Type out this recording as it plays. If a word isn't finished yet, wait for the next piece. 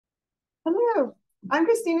Hello, I'm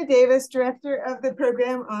Christina Davis, Director of the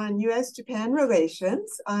Program on U.S.-Japan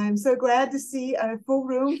Relations. I'm so glad to see a full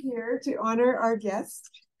room here to honor our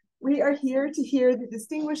guest. We are here to hear the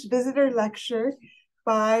Distinguished Visitor Lecture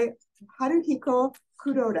by Haruhiko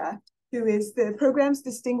Kuroda, who is the program's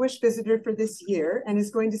Distinguished Visitor for this year and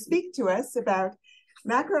is going to speak to us about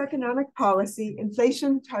macroeconomic policy,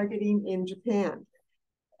 inflation targeting in Japan.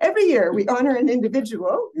 Every year, we honor an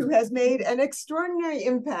individual who has made an extraordinary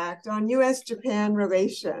impact on U.S.-Japan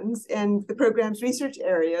relations and the program's research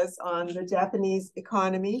areas on the Japanese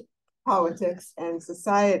economy, politics, and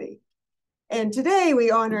society. And today, we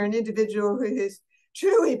honor an individual who has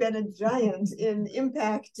truly been a giant in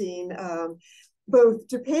impacting both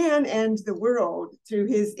Japan and the world through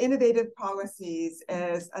his innovative policies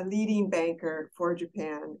as a leading banker for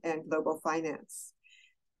Japan and global finance.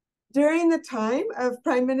 During the time of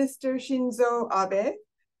Prime Minister Shinzo Abe,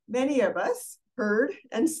 many of us heard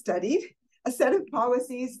and studied a set of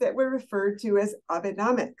policies that were referred to as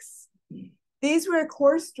Abenomics. These were a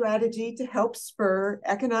core strategy to help spur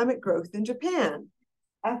economic growth in Japan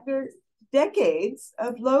after decades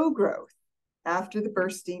of low growth after the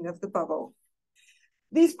bursting of the bubble.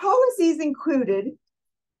 These policies included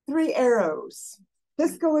three arrows: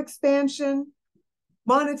 fiscal expansion,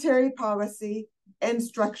 monetary policy, and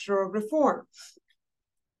structural reform.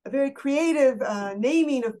 A very creative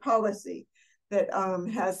naming of policy that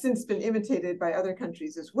has since been imitated by other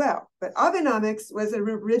countries as well. But Abenomics was an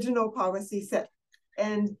original policy set,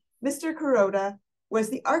 and Mr. Kuroda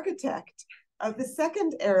was the architect of the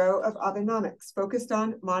second arrow of Abenomics, focused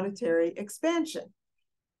on monetary expansion.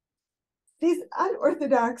 These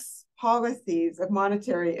unorthodox policies of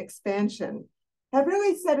monetary expansion have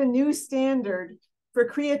really set a new standard for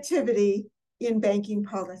creativity in banking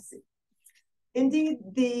policy. Indeed,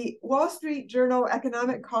 the Wall Street Journal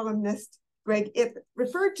economic columnist Greg Ip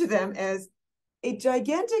referred to them as a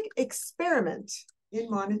gigantic experiment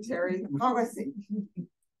in monetary policy.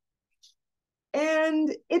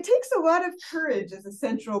 And it takes a lot of courage as a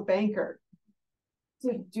central banker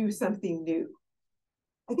to do something new.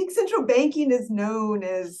 I think central banking is known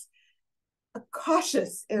as a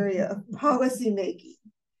cautious area of policy making.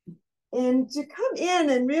 And to come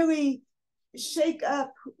in and really shake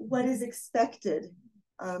up what is expected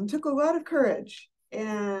took a lot of courage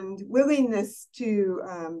and willingness to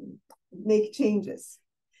make changes.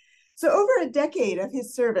 So over a decade of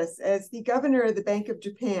his service as the governor of the Bank of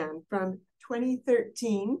Japan from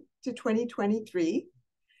 2013 to 2023,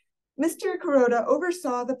 Mr. Kuroda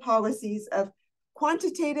oversaw the policies of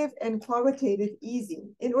quantitative and qualitative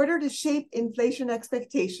easing in order to shape inflation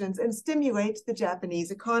expectations and stimulate the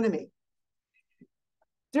Japanese economy.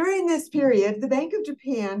 During this period, the Bank of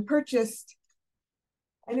Japan purchased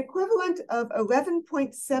an equivalent of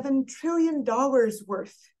 $11.7 trillion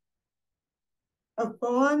worth of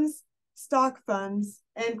bonds, stock funds,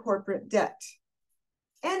 and corporate debt,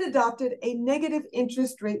 and adopted a negative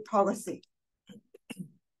interest rate policy.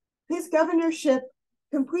 His governorship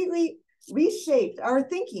completely reshaped our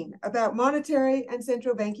thinking about monetary and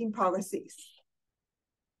central banking policies.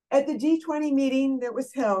 At the G20 meeting that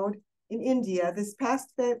was held in India this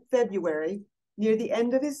past February, near the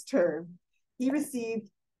end of his term, he received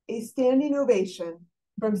a standing ovation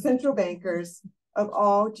from central bankers of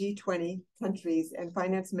all G20 countries and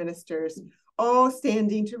finance ministers, all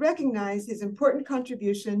standing to recognize his important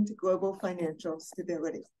contribution to global financial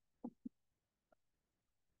stability.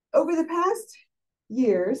 Over the past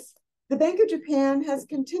years, the Bank of Japan has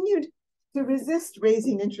continued to resist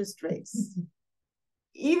raising interest rates,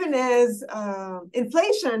 even as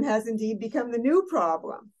inflation has indeed become the new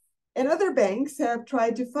problem. And other banks have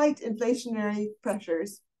tried to fight inflationary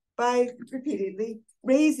pressures by repeatedly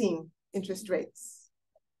raising interest rates.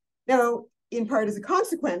 Now, in part as a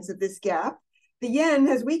consequence of this gap, the yen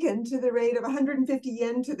has weakened to the rate of 150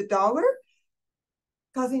 yen to the dollar,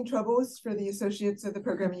 causing troubles for the associates of the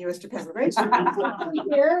program in U.S.-Japan Relations.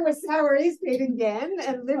 Here with salaries paid in yen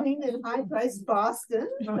and living in high-priced Boston.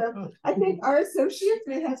 So I think our associates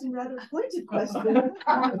may have some rather pointed questions.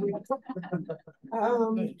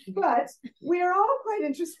 But we are all quite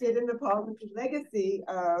interested in the policy legacy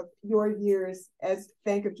of your years as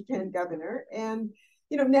Bank of Japan governor. And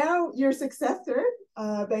now your successor,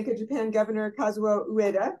 Bank of Japan Governor Kazuo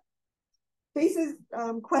Ueda, faces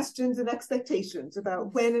questions and expectations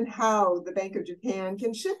about when and how the Bank of Japan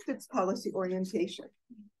can shift its policy orientation.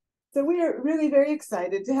 So we are really very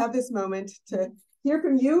excited to have this moment to hear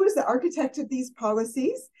from you as the architect of these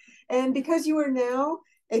policies. And because you are now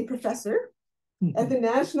a professor at the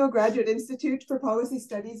National Graduate Institute for Policy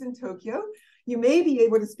Studies in Tokyo, you may be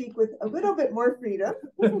able to speak with a little bit more freedom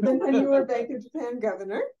than when you were Bank of Japan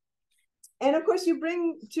governor. And of course, you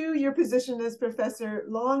bring to your position as professor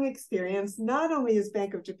long experience, not only as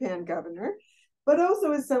Bank of Japan governor, but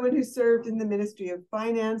also as someone who served in the Ministry of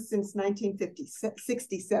Finance since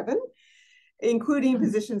 1967, including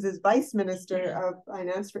positions as Vice Minister of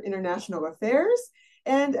Finance for International Affairs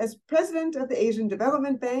and as President of the Asian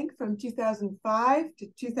Development Bank from 2005 to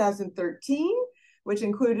 2013, which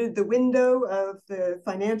included the window of the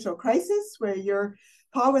financial crisis, where your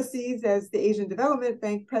policies as the Asian Development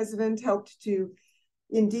Bank president helped to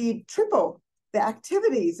indeed triple the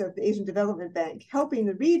activities of the Asian Development Bank, helping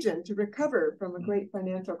the region to recover from a great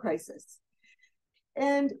financial crisis.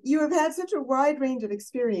 And you have had such a wide range of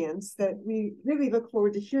experience that we really look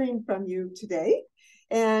forward to hearing from you today.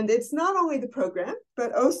 And it's not only the program,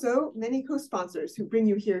 but also many co-sponsors who bring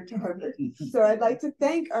you here to Harvard. So I'd like to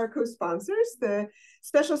thank our co-sponsors, the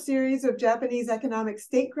special series of Japanese economic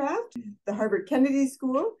statecraft, the Harvard Kennedy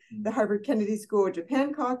School, the Harvard Kennedy School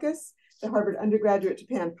Japan Caucus, the Harvard Undergraduate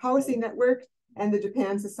Japan Policy Network, and the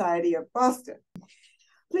Japan Society of Boston.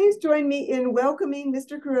 Please join me in welcoming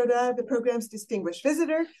Mr. Kuroda, the program's distinguished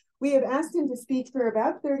visitor. We have asked him to speak for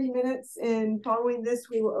about 30 minutes, and following this,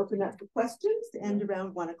 we will open up for questions to end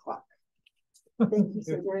around 1 o'clock. Thank you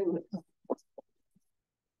so very much.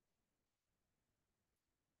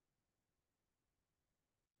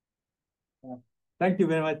 Thank you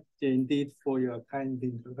very much indeed for your kind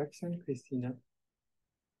introduction, Christina.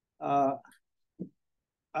 I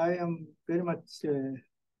am very much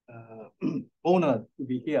honored to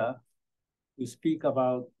be here to speak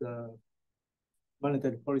about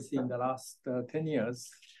monetary policy in the last 10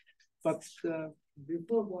 years. But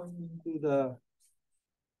before going into the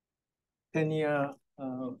 10-year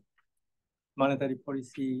monetary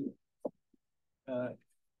policy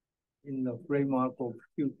in the framework of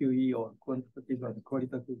QQE, or quantitative and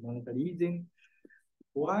qualitative monetary easing,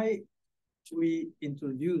 why we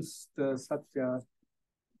introduced such a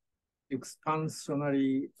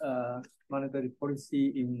expansionary monetary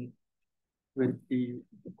policy in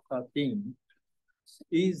 2013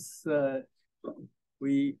 is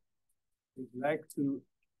we would like to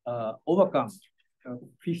overcome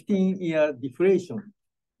 15-year deflation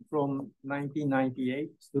from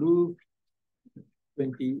 1998 through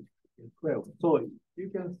 2012. So you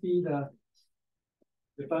can see the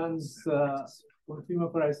Japan's consumer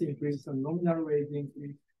price increase and nominal wage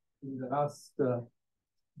increase in the last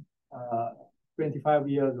 25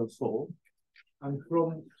 years or so. And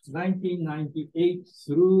from 1998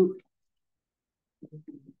 through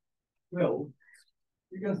 2012,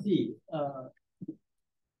 you can see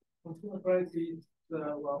consumer prices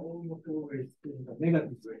were almost always in the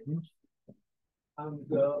negative range. And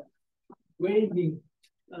the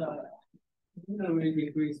nominal wage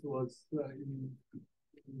increase was in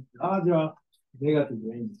larger negative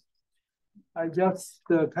range. I just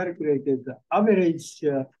calculated the average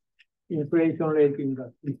inflation rate in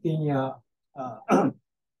the 15-year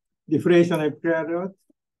deflationary period,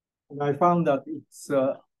 and I found that it's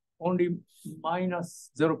only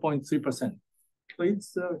minus 0.3%. So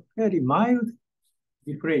it's a very mild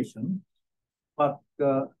deflation, but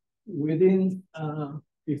within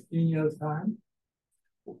 15 years' time,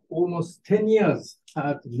 almost 10 years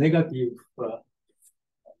at negative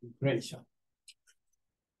inflation.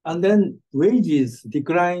 And then wages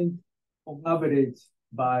declined on average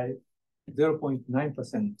by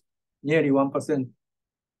 0.9%, nearly 1%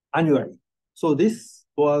 annually. So this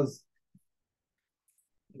was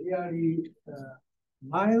really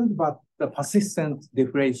mild but persistent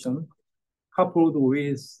deflation coupled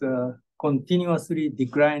with continuously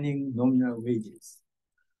declining nominal wages.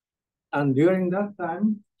 And during that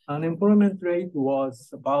time, unemployment rate was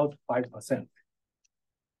about 5%.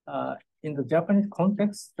 In the Japanese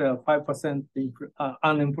context, 5%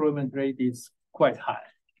 unemployment rate is quite high.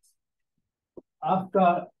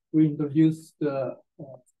 After we introduced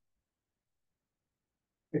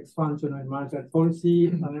expansionary monetary policy,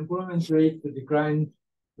 unemployment rate declined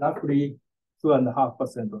roughly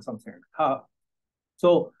 2.5% or something.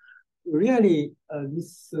 So really,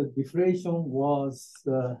 this deflation was,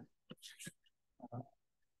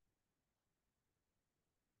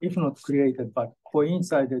 if not created, but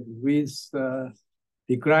coincided with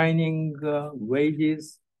declining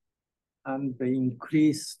wages and the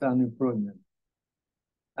increased unemployment.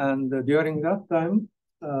 And during that time,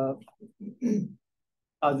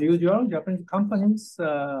 as usual, Japanese companies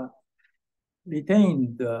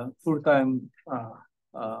retained full-time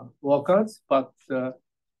workers, but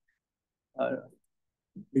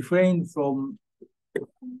refrained from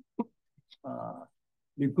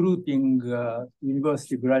recruiting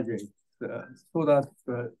university graduates, so that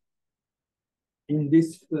in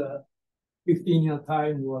this 15-year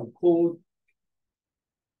time was called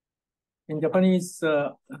in Japanese,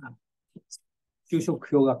 給食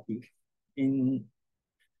氷河期 in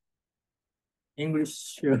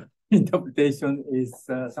English interpretation is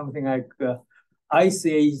something like ice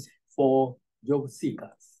age for job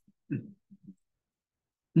seekers.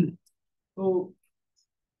 So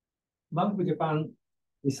Bank of Japan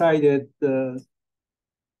decided 10%,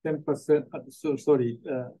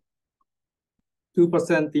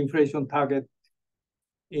 2% inflation target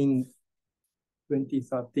in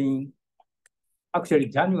 2013. Actually,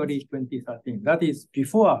 January 2013. That is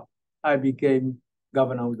before I became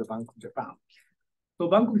governor of the Bank of Japan. So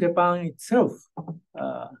Bank of Japan itself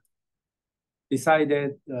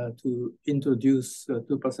decided to introduce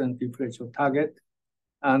 2% inflation target.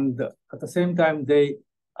 And at the same time, they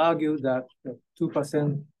argued that the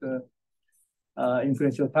 2%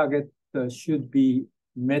 inflation target should be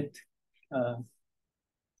met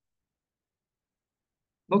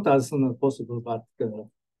not as soon as possible, but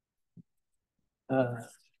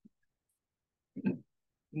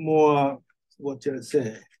more, what should I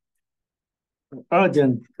say,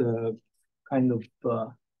 urgent kind of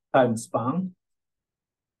time span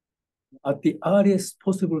at the earliest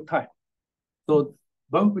possible time. So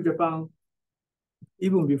Bank of Japan,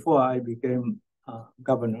 even before I became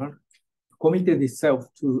governor, committed itself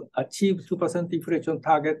to achieve 2% inflation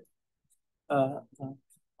target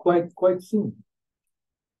quite soon.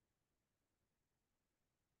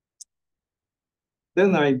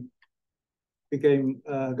 Then I became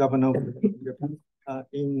governor of Japan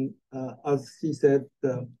in, as he said,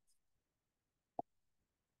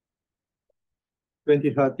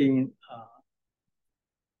 2013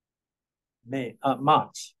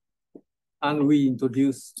 March, and we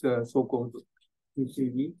introduced so-called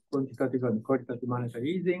QCE, quantitative and qualitative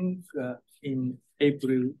monetary easing, in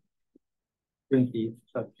April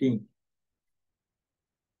 2013.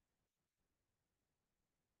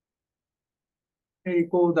 I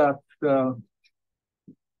recall that 2%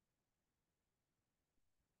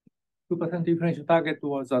 inflation target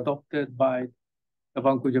was adopted by the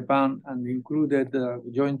Bank of Japan and included a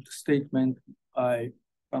joint statement by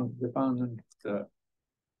Bank of Japan and the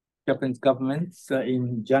Japanese government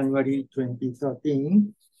in January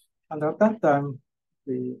 2013. And at that time,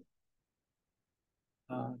 the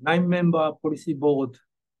 9-member policy board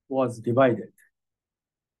was divided.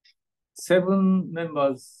 7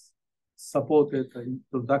 members supported the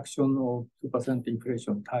introduction of 2%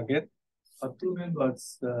 inflation target, but 2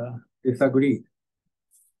 members disagreed.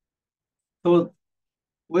 So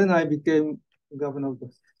when I became governor of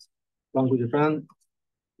the Bank of Japan,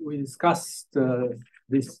 we discussed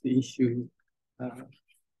this issue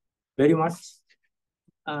very much,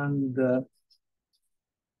 and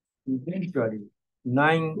eventually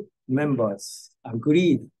 9 members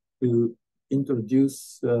agreed to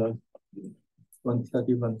introduce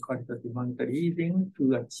quantitative and qualitative monetary easing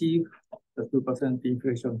to achieve the 2%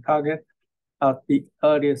 inflation target at the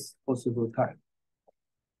earliest possible time.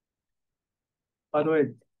 By the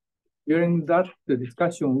way, during that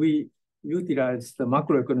discussion, we utilized the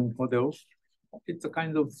macroeconomic model. It's a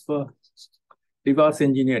kind of reverse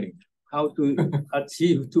engineering, how to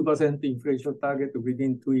achieve 2% inflation target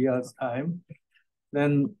within 2 years' time.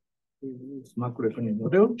 Then we use macroeconomic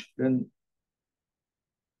model. Then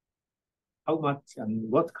how much and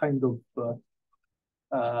what kind of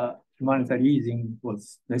monetary easing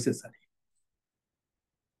was necessary.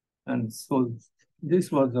 And so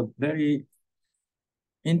this was a very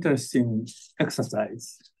interesting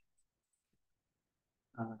exercise.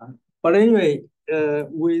 But anyway,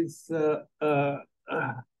 with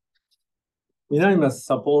unanimous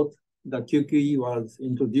support, the QQE was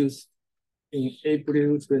introduced in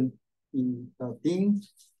April 2013,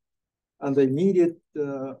 and the immediate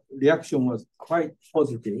reaction was quite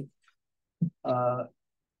positive.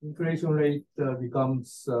 Inflation rate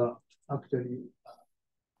becomes actually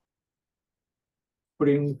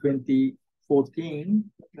spring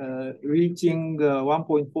 2014, reaching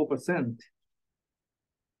 1.4%.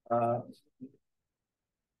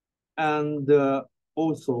 And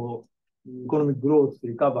also economic growth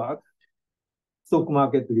recovered, stock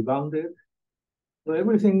market rebounded. So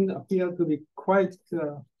everything appeared to be quite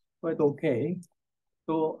okay.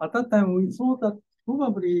 So at that time, we thought that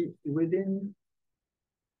probably within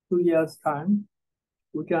 2 years' time,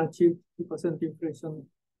 we can achieve 2% inflation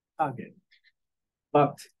target.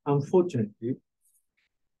 But unfortunately,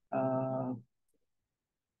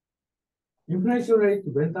 inflation rate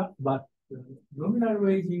went up, but nominal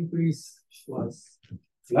wage increase was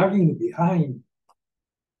lagging behind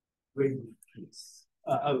wage increase,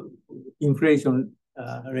 inflation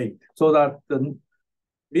rate, so that the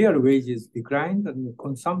real wages declined and the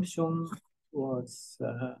consumption was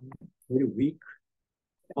very weak.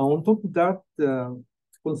 On top of that,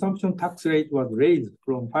 consumption tax rate was raised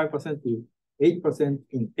from 5% to 8%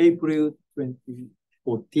 in April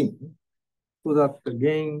 2014, so that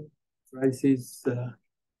again prices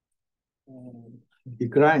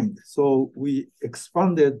declined. So we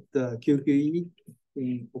expanded the QQE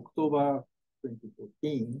in October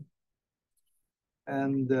 2014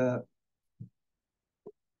 and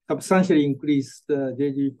substantially increased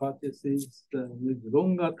JGB purchases with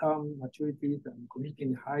longer term maturities and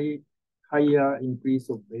committing higher increase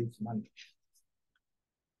of base money.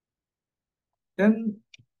 Then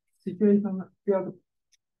situation appeared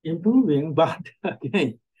improving, but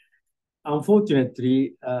again,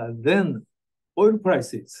 unfortunately, then oil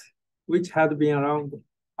prices, which had been around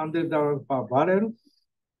 $100 per barrel,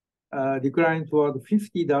 declined toward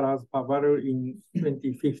 $50 per barrel in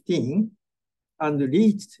 2015 and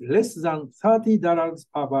reached less than $30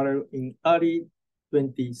 per barrel in early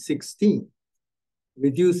 2016,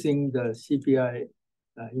 reducing the CPI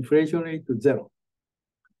inflation rate to zero.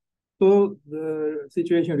 So the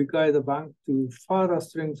situation required the bank to further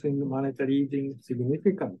strengthen monetary easing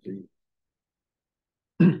significantly.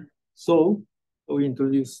 So we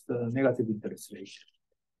introduced the negative interest rate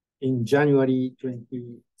in January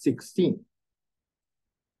 2016.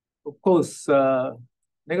 Of course,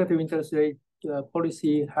 negative interest rate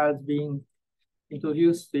policy has been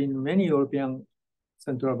introduced in many European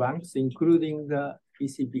central banks, including the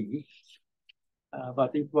ECB,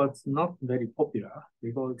 but it was not very popular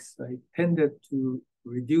because it tended to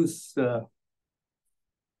reduce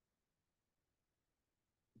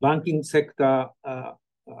banking sector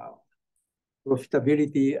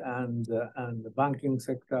profitability, and the banking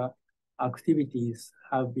sector activities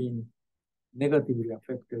have been negatively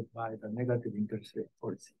affected by the negative interest rate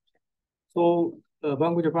policy. So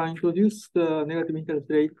Bank of Japan introduced the negative interest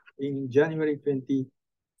rate in January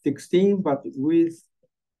 2016, but with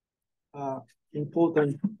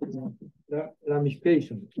important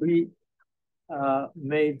ramifications. We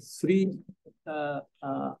made three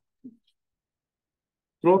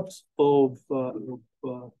drops of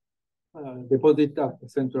deposit at the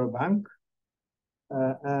central bank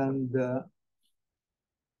and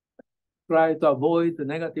try to avoid the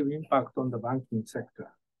negative impact on the banking sector.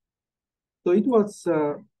 So it was,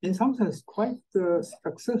 in some sense, quite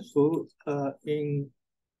successful in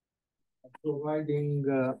providing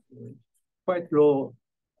quite low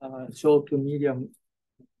short to medium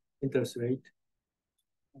interest rate,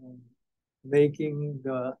 making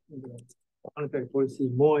the monetary policy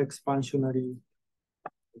more expansionary.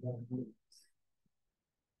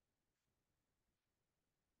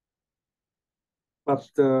 But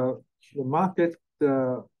the market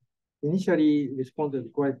initially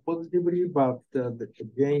responded quite positively, but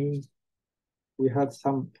again, we had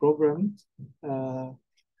some problems,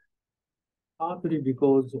 partly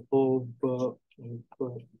because of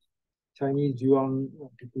Chinese yuan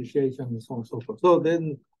depreciation and so on and so forth. So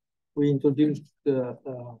then we introduced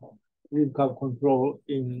yield curve control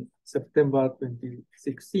in September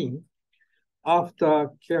 2016 after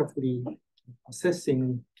carefully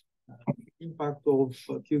assessing impact of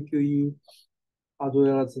QQE as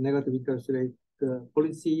well as negative interest rate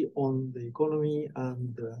policy on the economy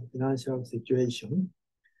and financial situation.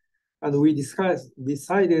 And we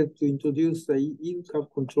decided to introduce the yield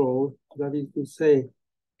curve control, that is to say,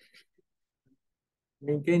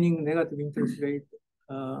 maintaining negative interest rate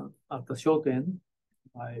at the short end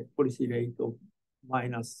by policy rate of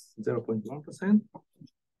minus 0.1%,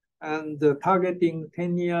 and targeting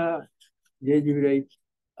 10-year JGB rate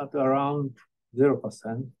at around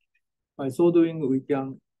 0%. By so doing, we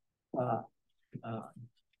can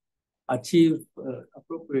achieve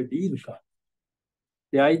appropriate yield curve.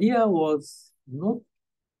 The idea was not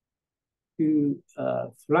to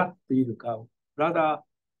flat the yield curve, rather,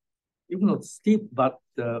 if not steep, but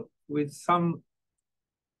with some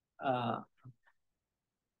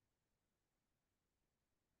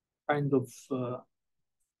kind of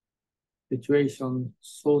situation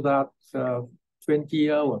so that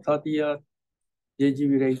 20-year or 30-year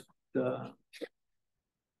JGB rate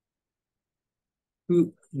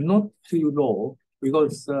not too low,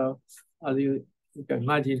 because as you can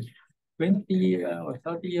imagine, 20 or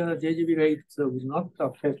 30-year JGB rates will not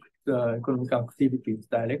affect economic activities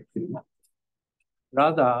directly.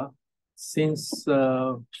 Rather, since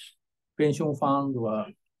pension funds or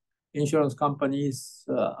insurance companies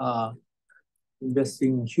are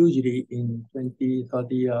investing hugely in 20,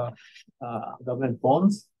 30-year government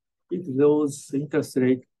bonds, if those interest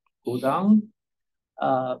rates go down,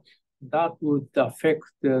 that would affect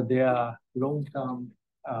their long-term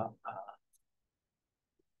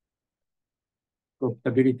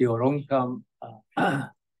profitability or long-term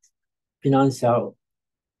financial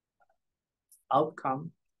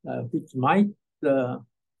outcome, which might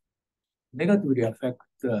negatively affect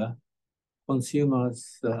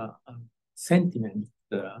consumers' sentiment,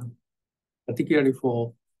 particularly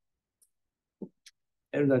for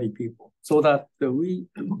elderly people, so that we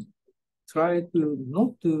try to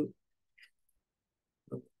not to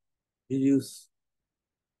reduce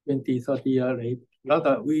 20-30-year rate.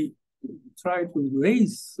 Rather, we try to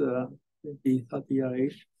raise 20-30-year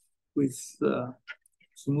rate with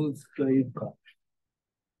smooth yield curve.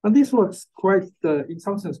 And this was quite, in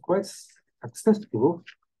some sense, quite successful.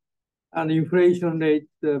 And inflation rate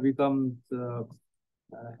becomes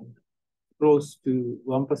close to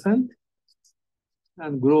 1%,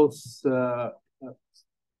 and growth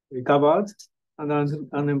recovered, and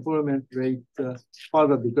unemployment rate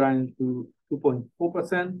further declined to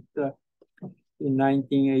 2.4% in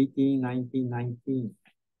 1918, 1919.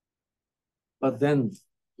 But then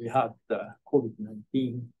we had the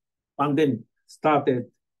COVID-19 pandemic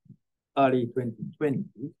started early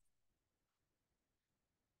 2020.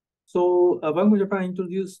 So Bank of Japan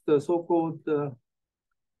introduced the so-called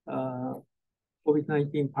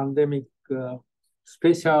COVID-19 pandemic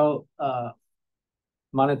special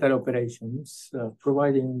monetary operations,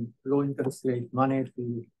 providing low interest rate money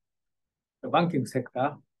to the banking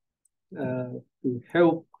sector to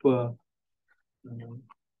help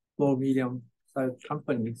small, medium-sized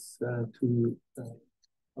companies to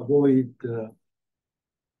avoid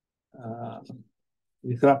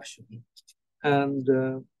disruption. And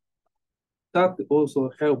that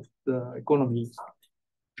also helped the economy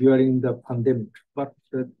during the pandemic. But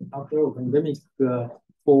after the pandemic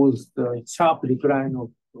caused a sharp decline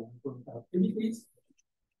of activities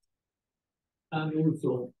and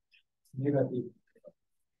also negative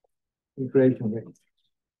inflation rate.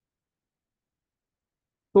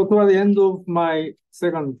 So toward the end of my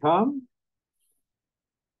second term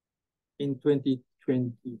in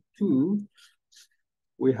 2022,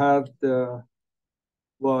 we had the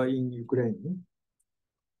war in Ukraine.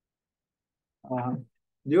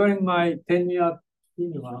 During my 10-year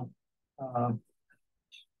tenure,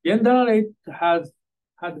 yen dollar rate had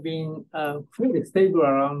been fairly stable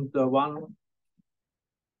around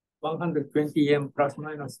 120 yen plus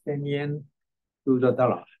minus 10 yen to the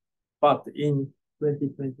dollar. But in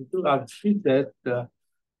 2022, as she said, the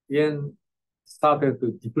yen started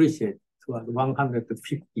to depreciate to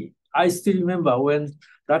 150. I still remember when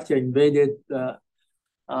Russia invaded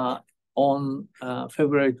on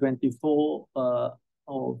February 24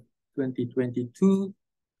 of 2022,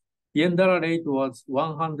 yen dollar rate was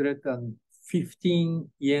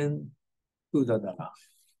 115 yen to the dollar,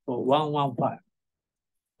 so 115.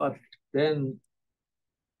 But then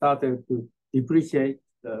started to depreciate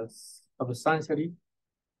substantially,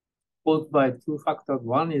 caused by two factors.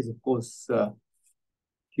 One is, of course,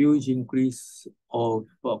 huge increase of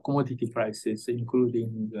commodity prices,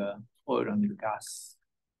 including oil and gas.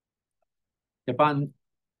 Japan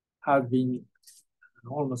has been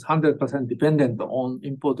almost 100% dependent on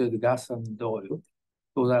imported gas and oil,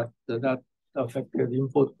 so that affected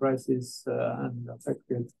import prices and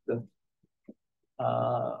affected the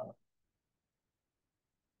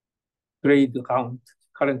trade account,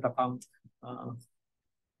 current account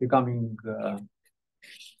becoming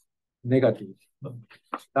negative.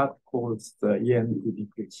 That caused the yen to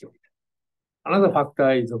depreciate. Another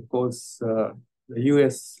factor is, of course, the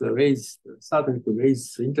US started to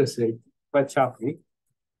raise interest rate quite sharply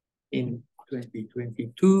in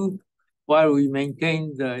 2022, while we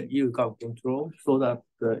maintained the yield curve control, so that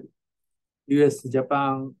the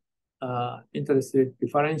US-Japan interest rate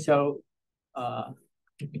differential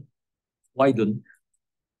widened.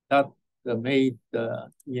 That made the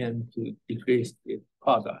yen to decrease it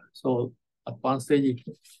further. So at one stage,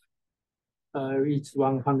 it reached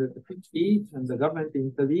 150, and the government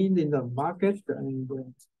intervened in the market and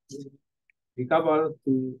recovered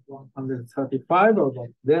to 135, but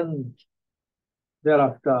then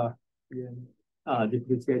thereafter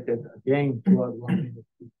depreciated again toward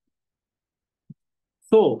 150.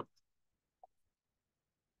 So,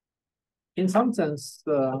 in some sense,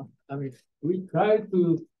 I mean, we try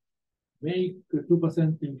to make the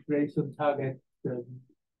 2% inflation target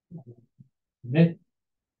met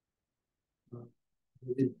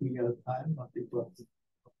within 3 years' time, but it was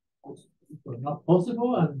not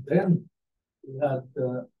possible. And then we had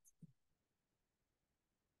the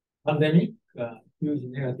pandemic, huge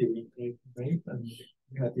negative inflation rate and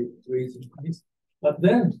negative wage increase. But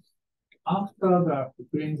then, after the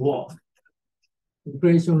Ukraine war,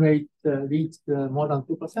 inflation rate reached more than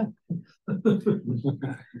 2%.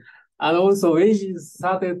 And also wages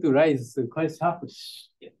started to rise quite sharply.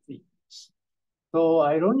 So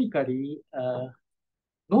ironically,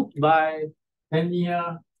 not by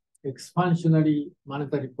 10-year expansionary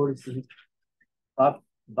monetary policy, but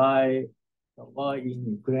by the war in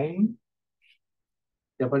Ukraine,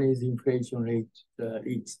 Japanese inflation rate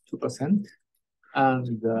reached 2%.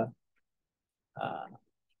 And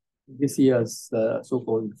this year's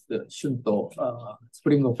so-called Shunto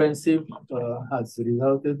spring offensive has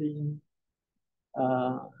resulted in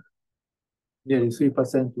nearly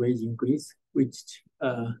 3% wage increase, which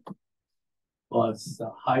was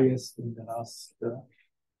the highest in the last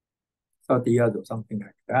 30 years or something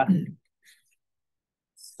like that.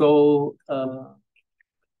 So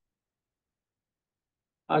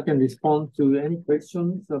I can respond to any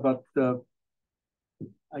questions, but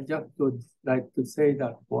I just would like to say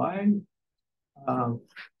that why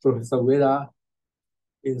Professor Ueda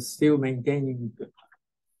is still maintaining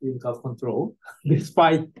fiscal control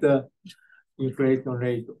despite the inflation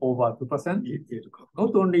rate over 2%,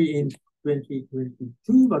 not only in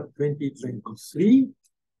 2022, but 2023.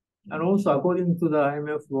 And also, according to the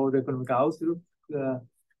IMF World Economic Outlook, Japan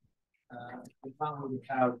will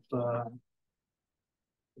have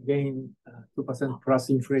gained 2% plus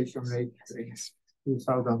inflation rate in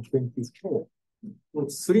 2024. So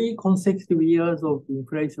 3 consecutive years of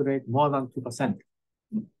inflation rate more than 2%.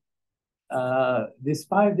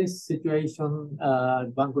 Despite this situation,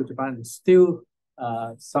 Bank of Japan is still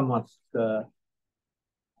somewhat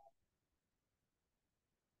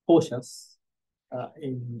cautious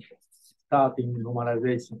in starting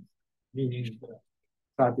normalization, meaning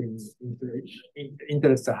starting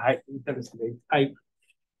interest rate hike.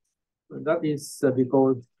 That is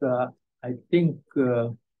because I think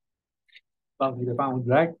Bank of Japan would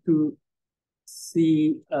like to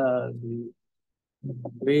see the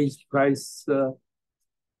wage price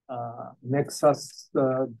nexus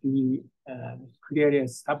be clearly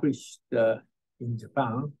established in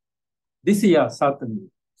Japan. This year,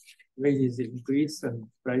 certainly, wages increase and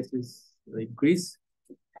prices increase.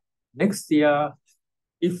 Next year,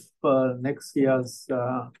 if next year's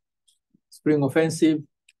spring offensive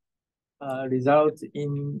results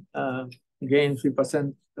in gain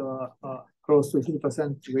 3%, close to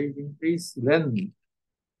 3% wage increase, then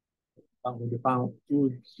Bank of Japan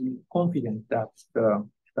would be confident that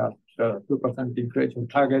that 2% inflation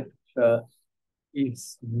target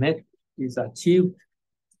is met, is achieved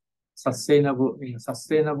in a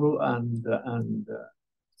sustainable and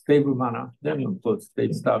stable manner. Then, of course,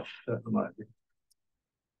 they start normalizing.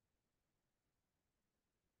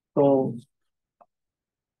 So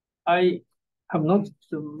I have not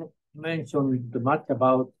mentioned much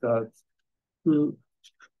about two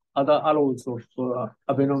other arrows of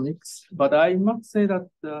Abenomics, but I must say that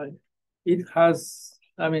it has,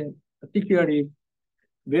 I mean, particularly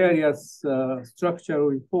various structural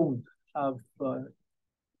reforms have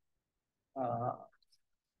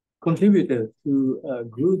contributed to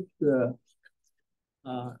good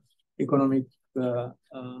economic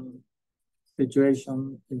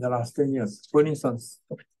situation in the last 10 years. For instance,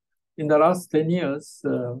 in the last 10 years,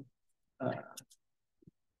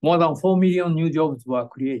 more than 4 million new jobs were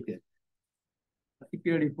created,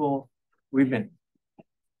 particularly for women.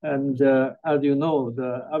 And as you know,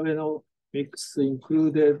 the Abenomics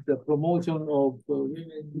included the promotion of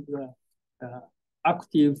women's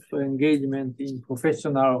active engagement in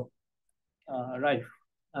professional life.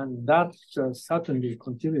 And that certainly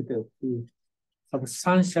contributed to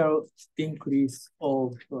substantial increase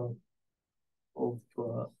of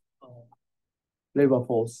labor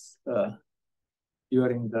force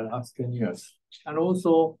during the last 10 years. And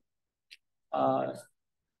also,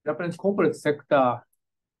 Japanese corporate sector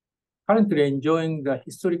currently enjoying the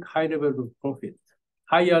historic high level of profit,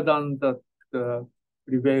 higher than the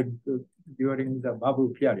prevailed during the bubble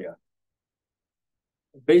period.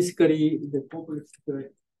 Basically, the corporate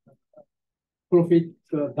profit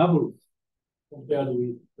doubled compared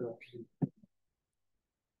with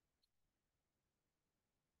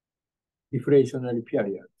deflationary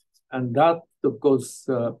period. And that, of course,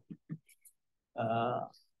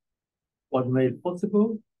 was made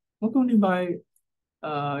possible not only by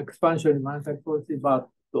expansion in monetary policy, but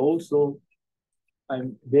also by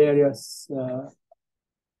various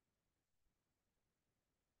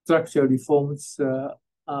structural reforms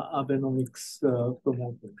Abenomics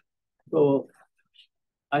promoted. So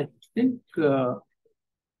I think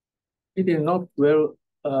it is not well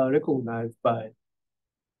recognized by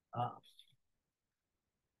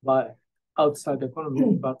outside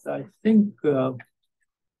economy, but I think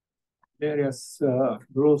various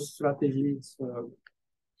growth strategies,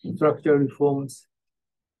 structural reforms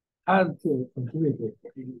had contributed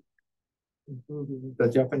to improving the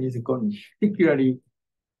Japanese economy, particularly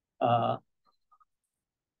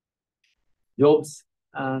jobs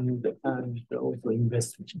and also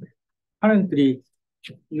investment. Currently,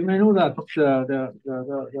 you may know that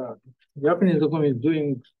the Japanese economy is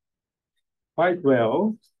doing quite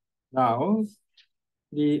well now.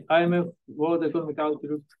 The IMF World Economic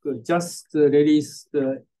Outlook just released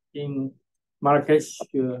in Marrakesh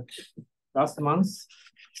last month,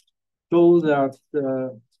 shows that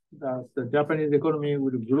the Japanese economy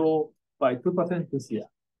will grow by 2% this year.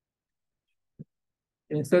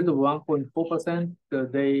 Instead of 1.4%,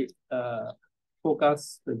 they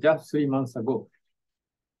forecast just 3 months ago.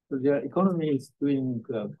 So their economy is doing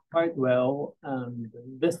quite well, and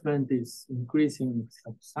investment is increasing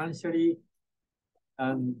substantially,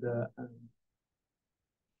 and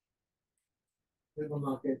labor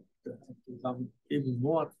market has become even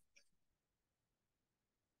more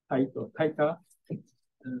tighter.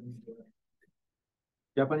 And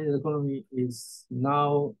Japanese economy is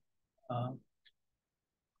now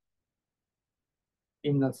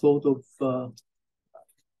in a sort of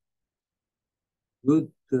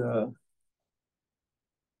good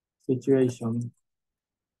situation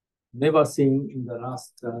never seen in the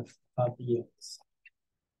last 30 years.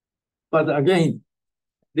 But again,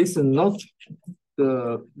 this is not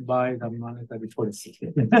by the monetary policy.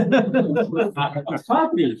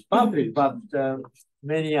 partly, but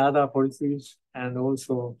many other policies, and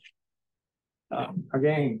also,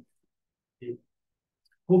 again,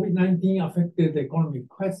 COVID-19 affected the economy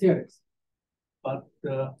quite seriously, but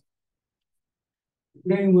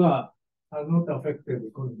Ukraine war has not affected the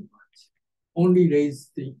economy much, only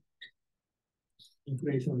raised the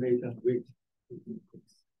inflation rate and wage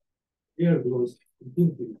increase. Real growth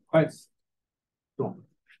continues to be quite strong.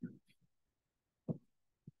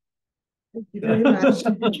 Thank you very much.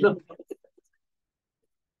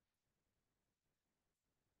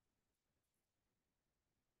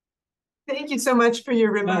 Thank you so much for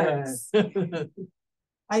your remarks.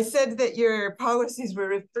 I said that your policies were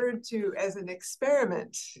referred to as an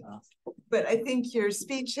experiment, but I think your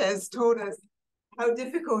speech has told us how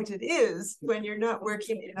difficult it is when you're not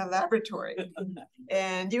working in a laboratory.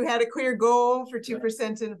 And you had a clear goal for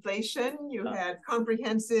 2% inflation. You had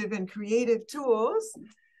comprehensive and creative tools,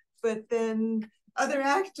 but then other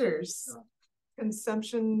actors,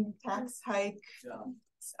 consumption tax hike,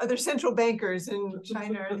 other central bankers in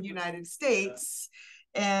China and the United States,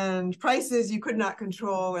 and prices you could not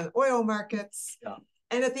control in oil markets.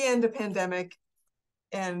 And at the end, a pandemic.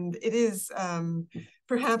 And it is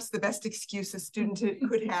perhaps the best excuse a student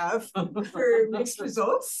could have for mixed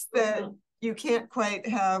results, that you can't quite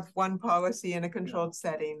have one policy in a controlled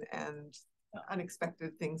setting and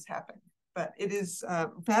unexpected things happen. But it is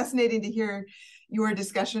fascinating to hear your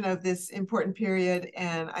discussion of this important period.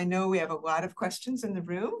 And I know we have a lot of questions in the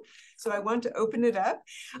room, so I want to open it up.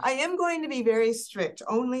 I am going to be very strict,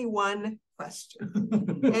 only one question,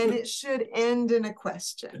 and it should end in a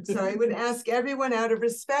question. So I would ask everyone, out of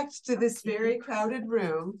respect to this very crowded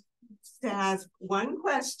room, to ask one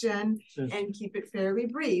question and keep it fairly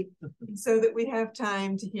brief so that we have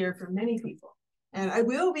time to hear from many people. And I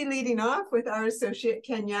will be leading off with our associate,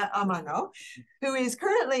 Kenya Amano, who is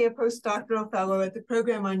currently a postdoctoral fellow at the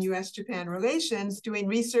Program on US-Japan Relations, doing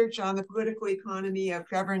research on the political economy of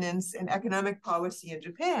governance and economic policy in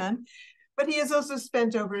Japan. But he has also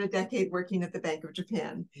spent over a decade working at the Bank of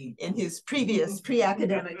Japan in his previous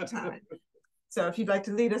pre-academic time. So if you'd like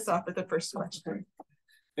to lead us off with the first question.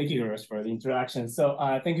 Thank you, Rose, for the introduction. So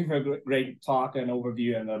thank you for a great talk and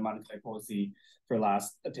overview on the monetary policy for the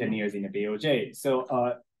last 10 years in the BOJ. So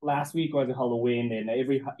last week was Halloween, and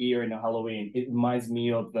every year in Halloween, it reminds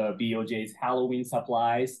me of the BOJ's Halloween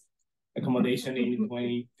supplies accommodation in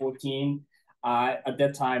 2014. At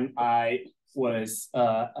that time, I was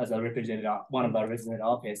as a representative, one of the resident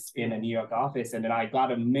office in the New York office, and then I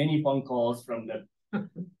got many phone calls from the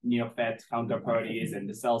New York Fed counterparties and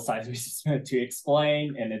the sell side to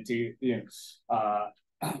explain and to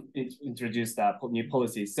introduce that new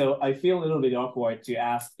policy. So I feel a little bit awkward to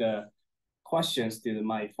ask the questions to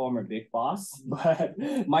my former big boss, but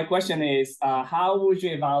my question is, how would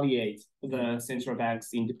you evaluate the central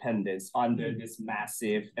bank's independence under this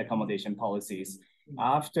massive accommodation policies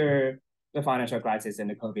after the financial crisis and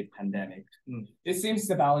the COVID pandemic? It seems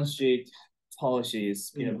the balance sheet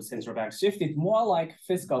policies, central banks shifted more like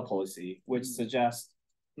fiscal policy, which suggests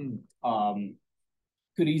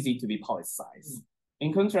could easy to be politicized.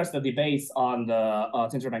 In contrast, the debates on the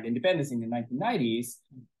central bank independence in the 1990s,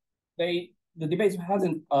 the debates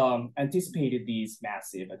hasn't anticipated these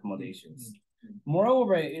massive accommodations.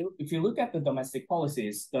 Moreover, if you look at the domestic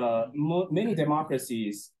policies, many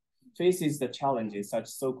democracies faces the challenges such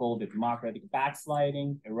so-called democratic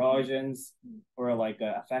backsliding, erosions, or like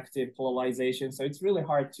effective polarization. So it's really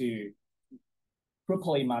hard to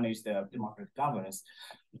properly manage the democratic governance.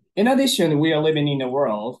 In addition, we are living in a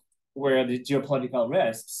world where the geopolitical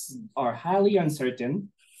risks are highly uncertain,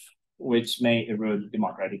 which may erode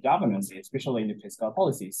democratic governance, especially in the fiscal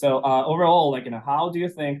policy. So overall, like, how do you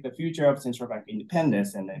think the future of central bank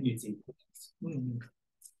independence and its importance?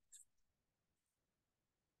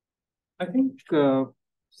 I think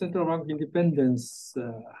central bank independence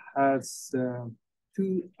has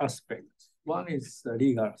two aspects. One is the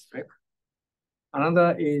legal aspect.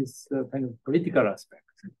 Another is the kind of political aspect.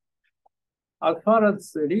 As far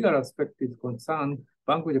as the legal aspect is concerned,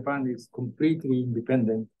 Bank of Japan is completely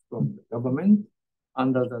independent from the government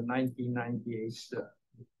under the 1998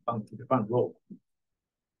 Bank of Japan law.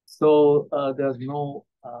 So there's no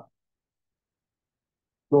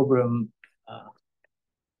problem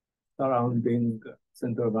surrounding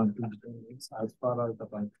central bank independence as far as the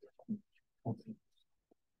bank is concerned.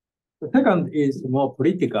 The second is more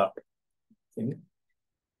political thing.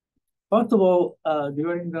 First of all,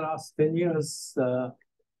 during the last 10 years,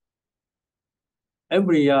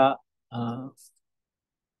 every year,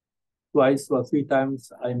 twice or three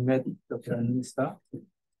times, I met the Prime Minister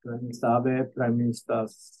Abe, Prime Minister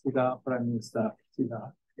Suga, Prime Minister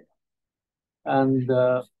Kishida. And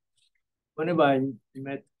whenever I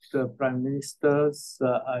met the Prime Ministers,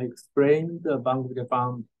 I explained the Bank of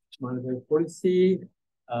Japan monetary policy,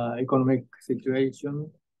 economic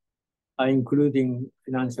situation, including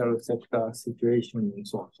financial sector situation, and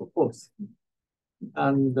so on and so forth.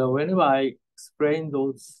 And whenever I explained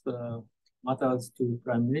those matters to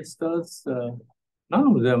prime ministers, none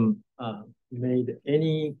of them made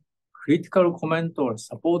any critical comment or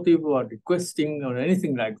supportive or requesting or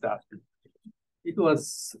anything like that. It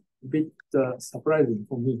was a bit surprising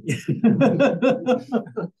for me.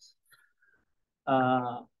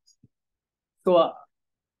 So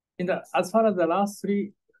as far as the last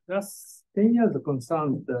 10 years are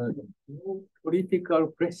concerned, no political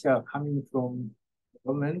pressure coming from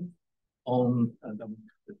government on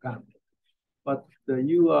the ground. But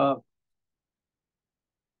you are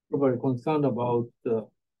probably concerned about the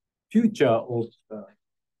future of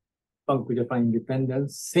Bank of Japan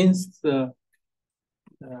independence since the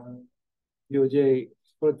BOJ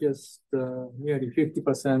purchased nearly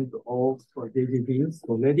 50% of JGBs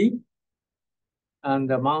already. And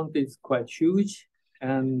the amount is quite huge.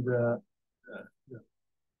 And the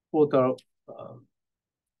total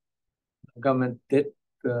government debt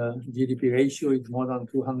GDP ratio is more than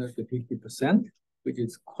 250%, which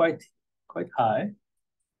is quite high.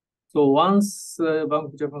 So once Bank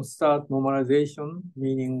of Japan start normalization,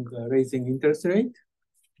 meaning raising interest rate,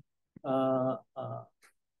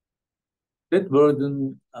 debt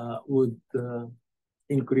burden would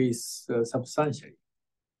increase substantially.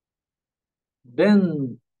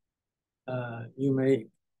 Then you may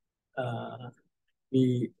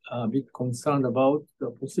be a bit concerned about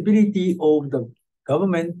the possibility of the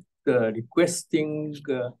government requesting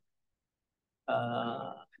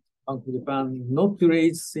Bank of Japan not to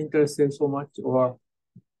raise interest rate so much, or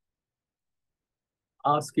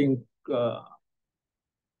asking the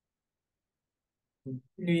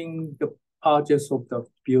purchase of the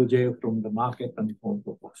BOJ from the market and so on and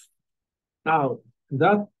so forth. Now,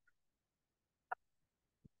 that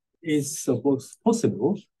is supposed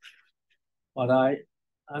possible, but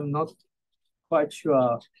I'm not quite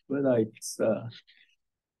sure whether it's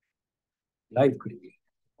likely.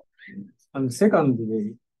 And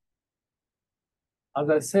secondly, as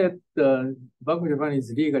I said, Bank of Japan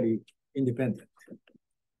is legally independent.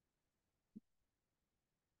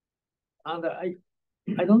 And I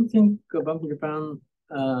don't think Bank of Japan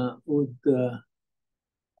would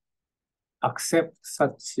accept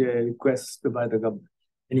such a request by the government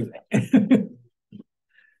anyway.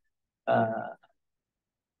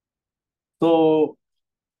 So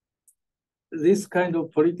this kind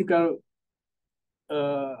of political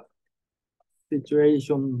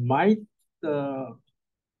situation might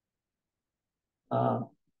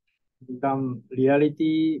become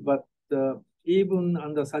reality, but even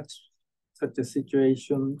under such a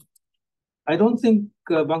situation, I don't think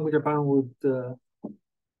Bank of Japan would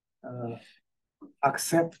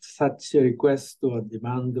accept such a request or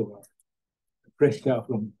demand or pressure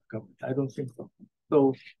from government. I don't think so.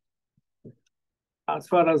 So as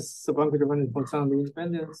far as the Bank of Japan is concerned,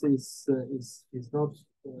 independence is not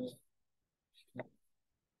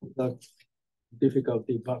that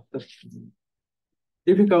difficulty, but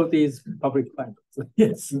difficulty is public finance.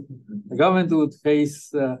 Yes, the government would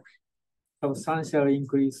face substantial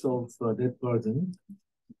increase of debt burden.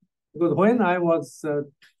 Because when I was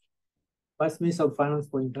Vice Minister of Finance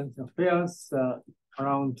for International Affairs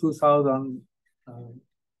around 2000,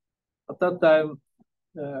 at that time,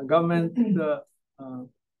 government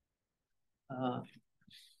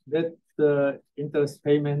debt interest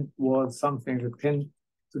payment was something like 10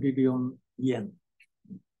 trillion yen.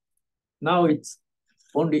 Now it's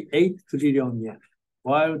only 8 trillion yen,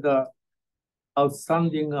 while the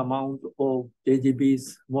outstanding amount of JGB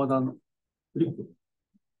is more than triple.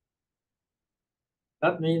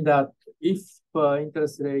 That means that if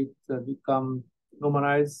interest rates become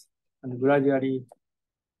normalized and gradually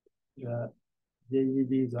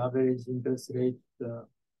JGB's average interest rate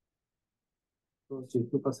close to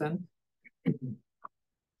 2%,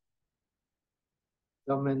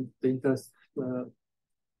 government interest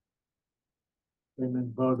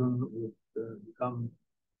payment burden would become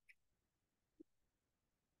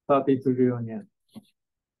 30 trillion yen.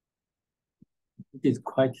 It is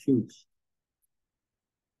quite huge.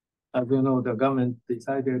 As you know, the government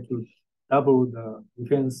decided to double the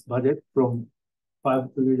defense budget from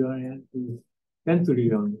 5 trillion yen to 10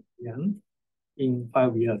 trillion yen in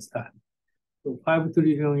 5 years' time. So 5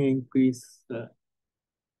 trillion increase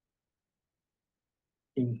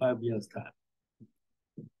in 5 years' time.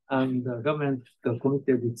 And the government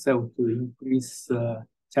committed itself to increase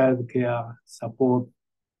child care support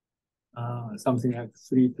something like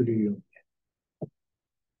 3 trillion.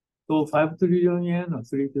 So 5 trillion yen or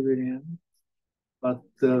 3 trillion yen, but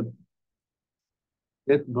the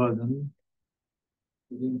debt burden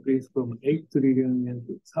is increased from 8 trillion yen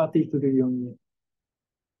to 30 trillion yen.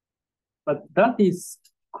 But that is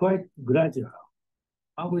quite gradual.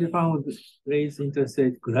 Bank of Japan would raise interest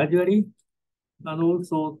rate gradually, and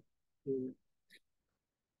also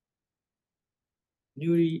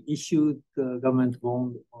newly issued government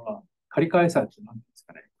bond or 借り換え債なんです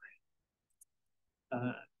かね。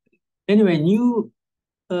Anyway,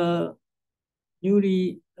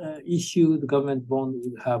 newly issued government bond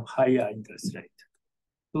would have higher interest rate,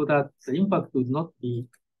 so that the impact would not be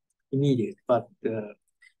immediate, but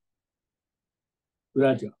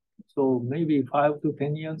gradual. So maybe 5 to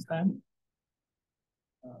 10 years time,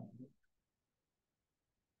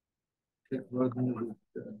 that burden would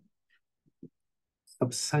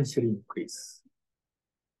substantially increase.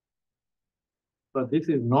 But this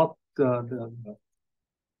is not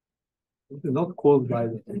this is not caused by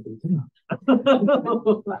the Bank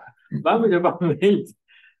of Japan made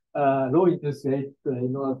low interest rate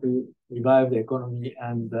in order to revive the economy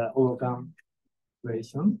and overcome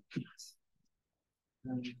inflation.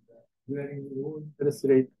 And during low interest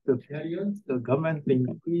rate period, the government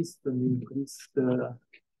increased the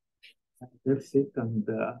deficit and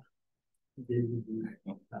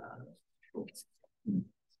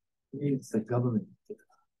it's the government.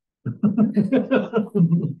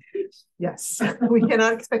 Yes, we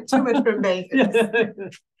cannot expect too much from bankers.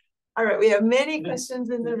 All right, we have many questions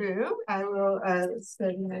in the room. I will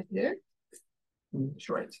start right here.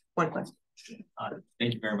 Short, one question.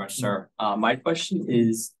 Thank you very much, sir. My question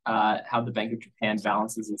is how the Bank of Japan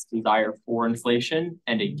balances its desire for inflation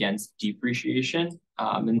and against depreciation.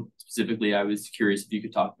 And specifically, I was curious if you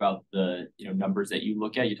could talk about the numbers that you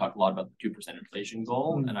look at. You talked a lot about the 2% inflation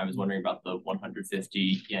goal, and I was wondering about the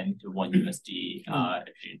 150 yen to 1 USD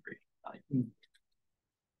exchange rate value.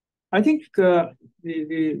 I think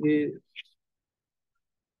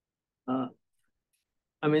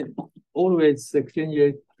I mean, always exchange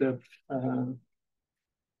rate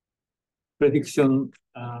prediction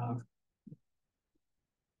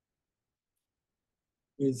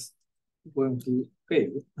is going to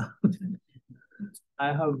fail.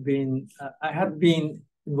 I have been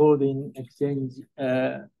involved in exchange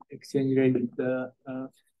rate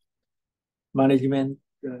management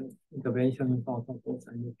intervention and so on and so forth,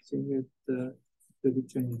 and exchange rate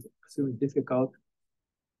prediction is extremely difficult.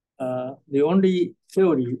 The only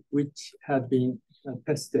theory which had been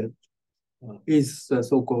tested is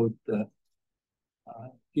so-called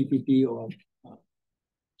PPP, or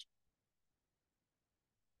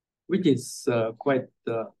which is quite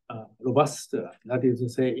robust. That is to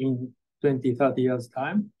say, in 20, 30 years'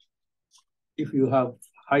 time, if you have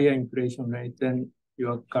higher inflation rate, then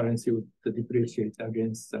your currency would depreciate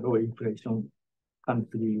against the low inflation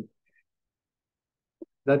country.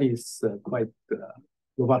 That is quite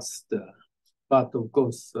robust. But of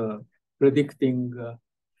course, predicting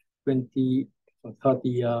 20 or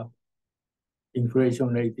 30-year inflation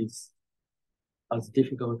rate is as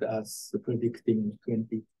difficult as predicting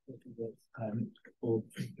 20 years time of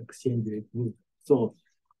exchange rate move. So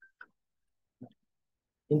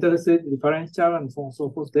interest rate differential and so on and so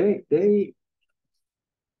forth, they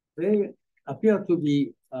appear to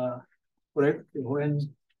be correct when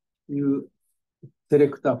you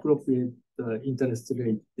select appropriate interest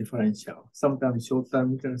rate differential. Sometimes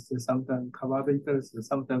short-term interest, sometimes covered interest,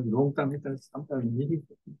 sometimes long-term interest, sometimes medium.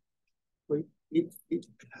 So it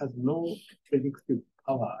has no predictive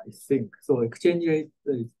power, I think. So exchange rate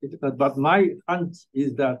is difficult, but my hunch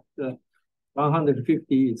is that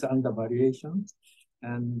 150 is under variation,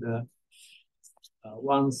 and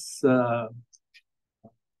once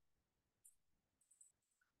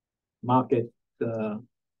market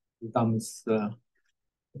becomes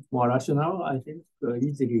more rational, I think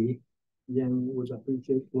easily yen would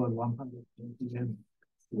appreciate toward 120 yen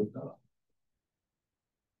to the dollar.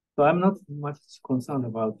 So I'm not much concerned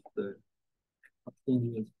about the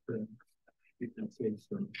continuous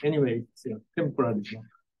differentiation. Anyway, it's a temporary one.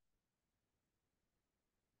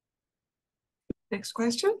 Next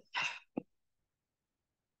question.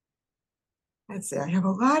 Let's see, I have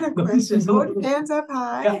a lot of questions. Hold your hands up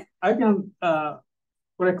high. Yeah, I can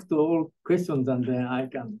collect all questions and then I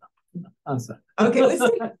can answer. Okay, let's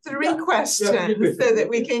do 3 questions so that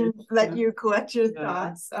we can let you collect your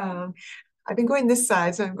thoughts. I've been going this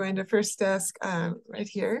side, so I'm going to first ask right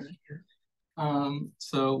here.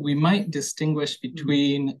 So we might distinguish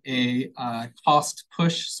between a cost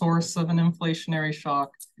push source of an inflationary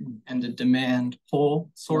shock and a demand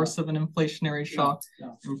pull source of an inflationary shock.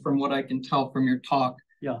 And from what I can tell from your talk,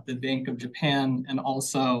 the Bank of Japan and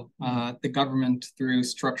also the government through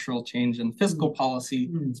structural change and fiscal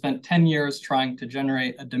policy spent 10 years trying to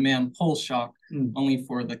generate a demand pull shock only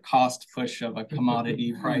for the cost push of a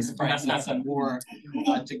commodity price crisis and war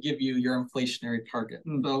to give you your inflationary target.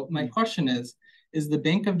 So my question is the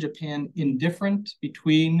Bank of Japan indifferent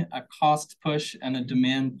between a cost push and a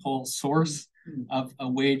demand pull source of a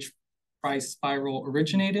wage price spiral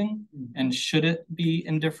originating? And should it be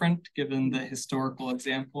indifferent given the historical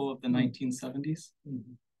example of the 1970s?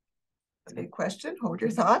 Good question. Hold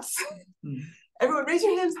your thoughts. Everyone raise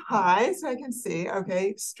your hands high so I can see.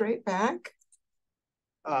 Okay, straight back.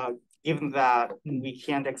 Given that we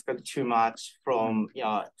can't expect too much from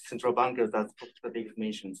central bankers, that's the big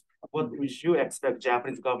nations, what would you expect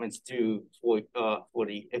Japanese governments do for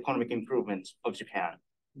the economic improvement of Japan?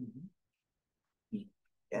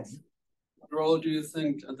 Yes. What role do you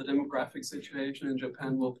think the demographic situation in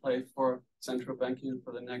Japan will play for central banking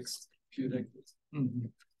for the next few decades?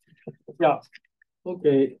 Yeah,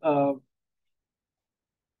 okay.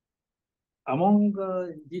 Among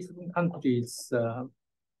these countries,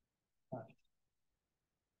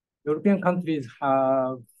 European countries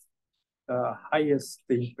have the highest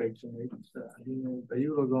inflation rate. The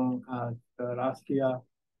Eurozone had last year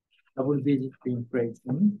double-digit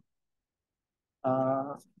inflation.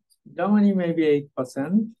 Germany maybe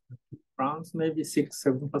 8%, France maybe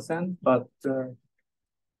 6-7%, but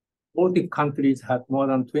Baltic countries had more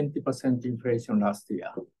than 20% inflation last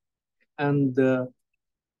year. And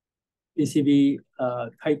ECB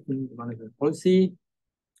tightened monetary policy,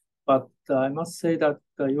 but I must say that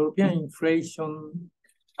European inflation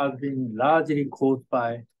has been largely caused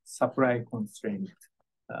by supply constraints.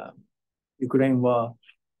 Ukraine war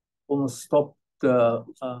almost stopped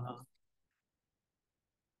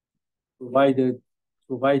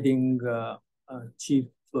providing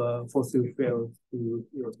cheap fossil fuels to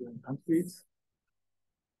European countries,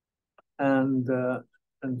 and so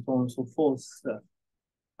on and so forth.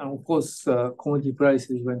 And of course, commodity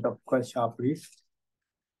prices went up quite sharply.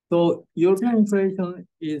 So European inflation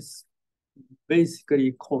is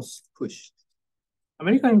basically cost pushed.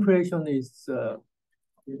 American inflation is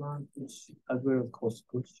demand push as well as cost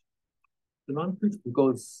push. Demand push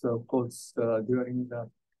because, of course, during the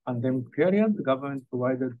pandemic period, the government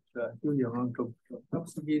provided a huge amount of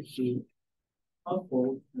subsidies to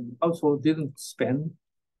households, and households didn't spend.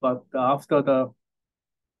 But after the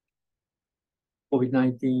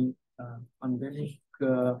COVID-19 pandemic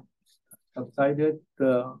subsided,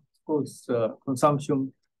 of course,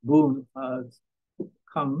 consumption boom has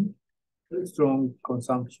come, very strong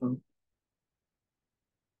consumption.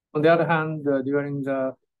 On the other hand, during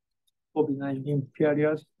the COVID-19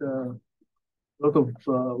 period, a lot of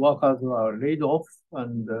workers were laid off,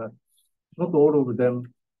 and not all of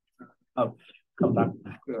them have come back.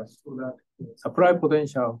 So that supply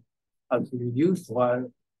potential has reduced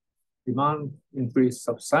while demand increased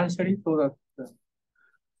substantially, so that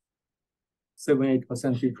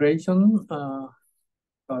 7-8% inflation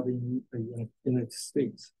in the United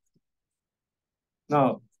States.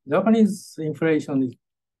 Now, Japanese inflation is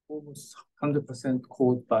almost 100%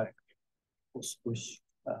 caused by cost push.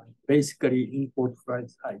 basically import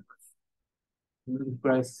price hike. Milk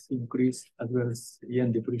price increase as well as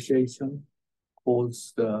yen depreciation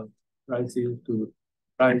caused the prices to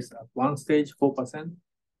rise at one stage 4%,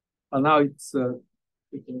 and now it's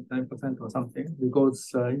 9% or something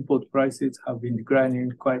because import prices have been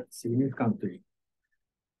declining quite significantly.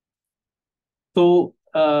 So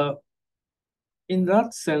in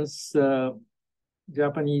that sense,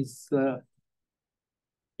 Japanese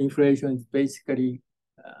inflation is basically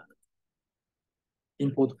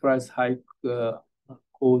import price hike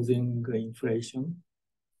causing inflation.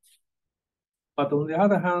 But on the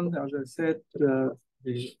other hand, as I said, the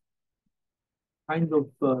kind of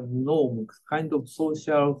norm, kind of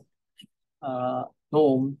social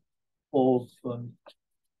norm of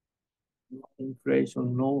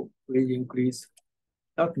inflation, no wage increase,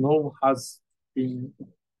 that norm has been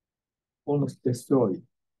almost destroyed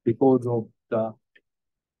because of the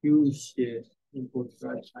huge import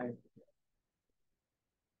price hike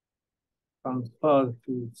transferred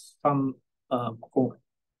to some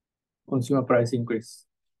consumer price increase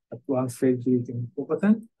at one stage reaching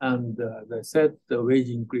 4%, and as I said, the wage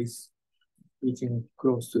increase reaching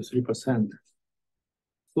close to 3%.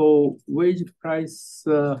 So wage price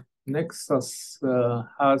nexus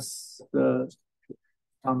has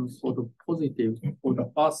some sort of positive for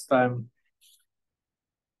the first time,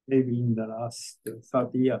 maybe in the last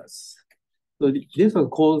 30 years. So this was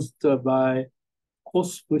caused by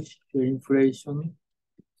cost push inflation.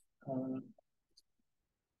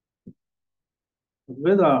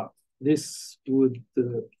 Whether this would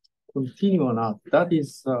continue or not, that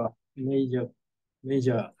is a major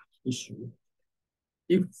issue.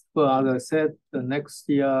 If, as I said, the next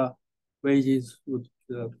year wages would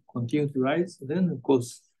continue to rise, then of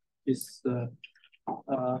course this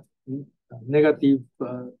negative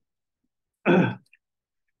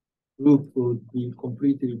loop would be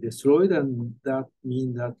completely destroyed, and that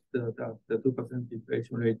means that the 2%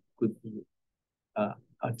 inflation rate could be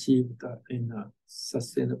achieved in a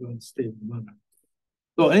sustainable and stable manner.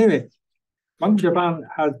 So anyway, Bank of Japan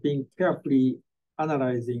has been carefully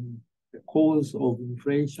analyzing the cause of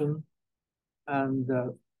inflation and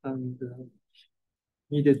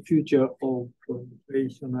needed future of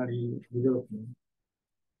inflationary development.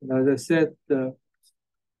 And as I said,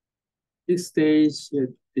 this stage,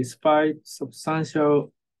 despite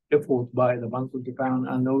substantial effort by the Bank of Japan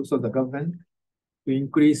and also the government to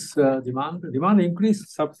increase demand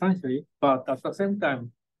increased substantially, but at the same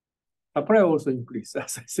time, supply also increased,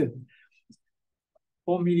 as I said.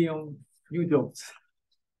 4 million new jobs,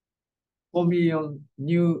 4 million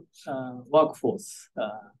new workforce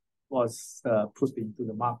was put into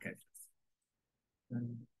the market.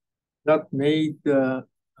 And that made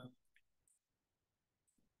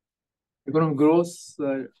economic growth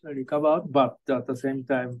recovered, but at the same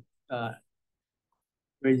time,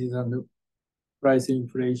 wages and price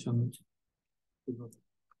inflation did not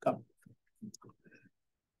come.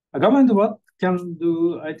 A government what can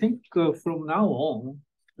do, I think from now on,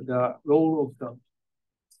 the role of the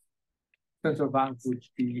central bank would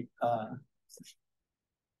be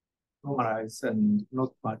normalized and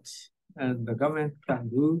not much. And the government can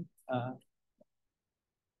do,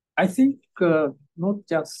 I think, not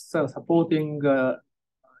just supporting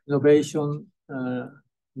innovation,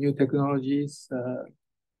 new technologies,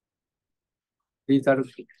 digital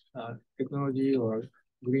technology or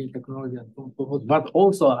green technology and so forth, but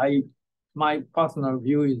also my personal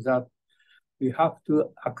view is that we have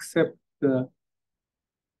to accept the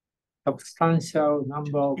substantial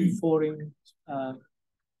number of foreign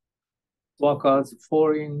workers,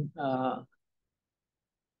 foreign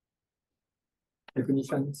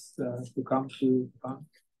technicians to come to Japan,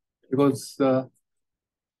 because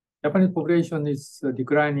Japanese population is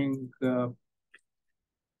declining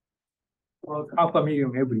about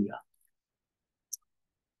 500,000 every year.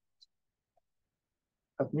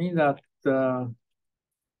 That means that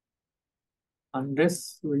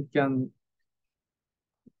unless we can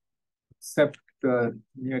accept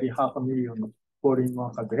nearly 500,000 foreign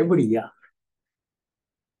workers every year,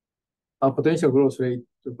 our potential growth rate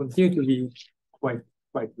will continue to be quite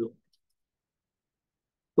low.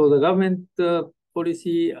 So the government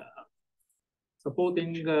policy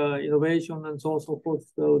supporting innovation and so on and so forth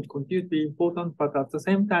would continue to be important, but at the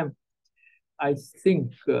same time, I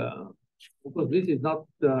think, because this is not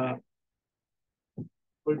the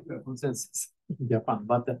political consensus in Japan,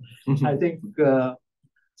 but I think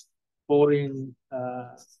foreign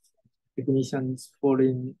technicians,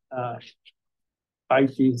 foreign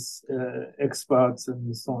ITs, experts,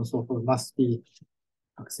 and so on and so forth must be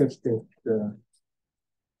accepted.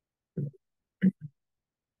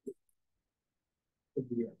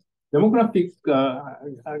 demographic,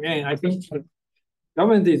 again, I think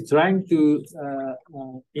government is trying to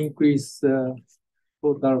increase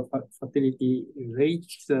total fertility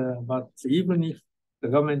rates, but even if the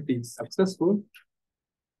government is successful,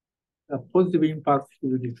 the positive impact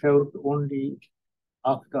will be felt only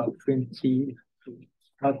after 20 to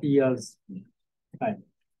 30 years time.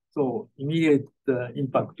 So immediate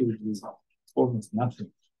impact will be almost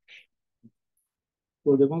nothing.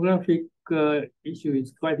 So demographic issue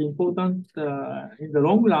is quite important. In the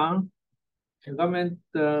long run, the government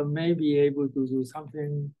may be able to do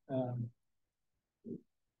something.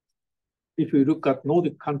 If you look at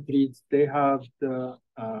Nordic countries, they have the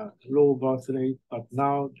low birth rate, but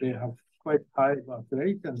now they have quite high birth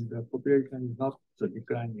rate and the population is not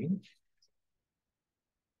declining.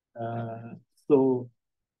 So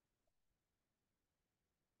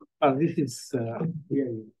this is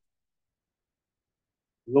really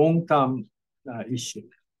long-term issue,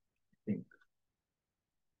 I think.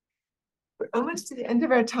 We're almost to the end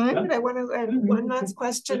of our time, but I want to add one last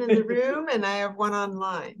question in the room, and I have one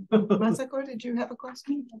online. Masako, did you have a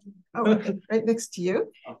question? Oh, okay, right next to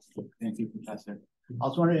you. Thank you, Professor. I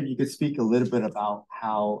was wondering if you could speak a little bit about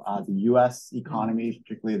how the U.S. economy,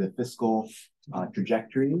 particularly the fiscal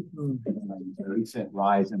trajectory, and the recent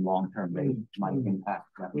rise in long-term rates might impact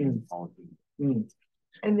Japanese policy.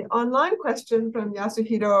 And the online question from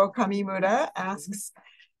Yasuhiro Kamimura asks,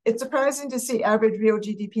 it's surprising to see average real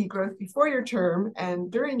GDP growth before your term and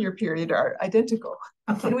during your period are identical.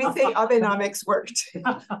 Can we say Abenomics worked?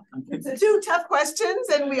 It's two tough questions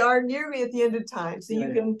and we are nearly at the end of time. So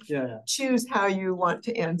you can choose how you want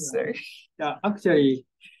to answer. Yeah, actually,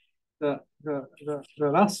 the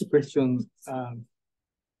last question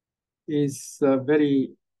is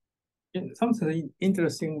very, something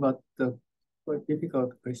interesting, but quite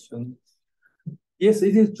difficult question. Yes,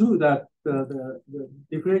 it is true that the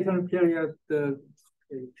deflation period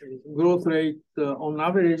growth rate on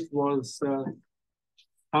average was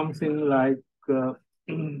something like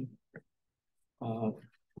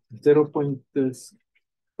 0.6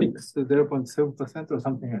 to 0.7% or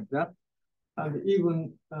something like that. And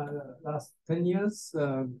even last 10 years,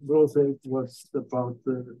 growth rate was about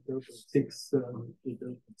 0.6 to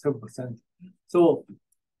 7%. So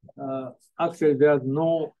actually, there's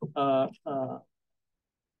no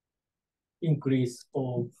increase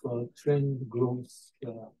of trend growth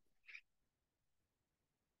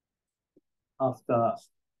after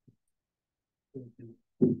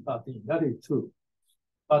 2013. That is true.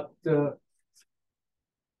 But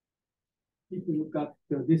if you look at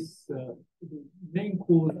this main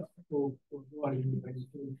cause of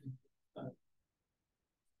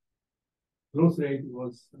growth rate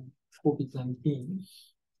was COVID-19,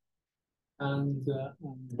 and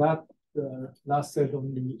that lasted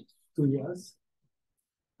only 2 years.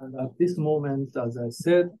 And at this moment, as I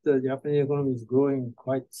said, the Japanese economy is growing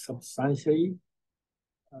quite substantially,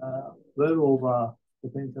 well over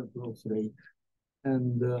potential growth rate.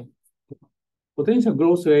 And potential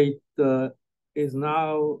growth rate is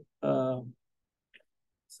now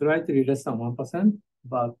slightly less than 1%,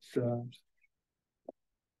 but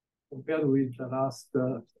compared with the last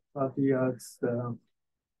 30 years,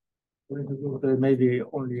 potential growth rate may be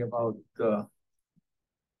only about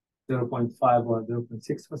 0.5 or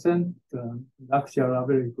 0.6%. The actual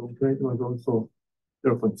average growth rate was also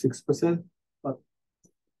 0.6%. But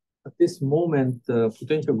at this moment, the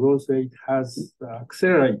potential growth rate has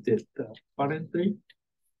accelerated currently.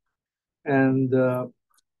 And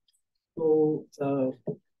so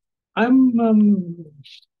I'm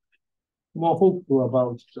more hopeful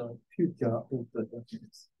about the future of the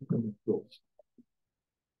Japanese economic growth.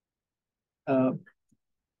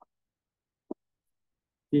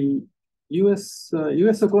 The US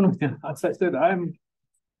economy, as I said, I'm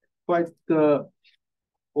quite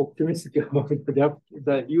optimistic about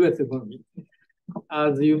the US economy.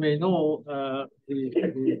 As you may know,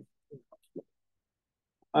 the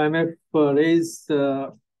IMF raised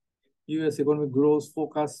US economic growth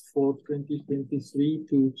forecast for 2023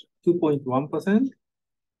 to 2.1%,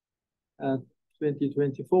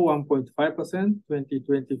 2024 1.5%,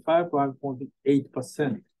 2025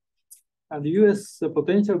 1.8%. And the US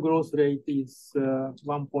potential growth rate is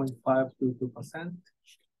 1.5 to 2%.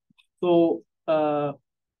 So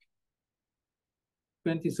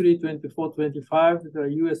 23, 24, 25, the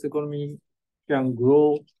US economy can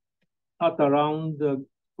grow at around the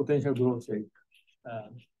potential growth rate.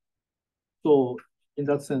 So in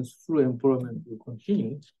that sense, full employment will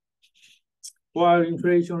continue, while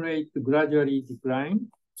inflation rate gradually decline.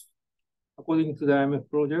 According to the IMF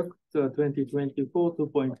project, 2024,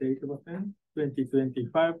 2.8%,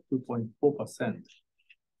 2025, 2.4%.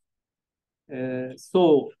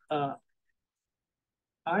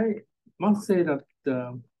 I must say that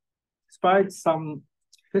despite some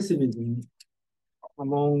pessimism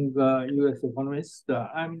among U.S. economists,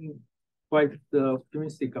 I'm quite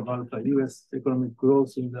optimistic about the U.S. economic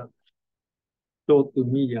growth in the short to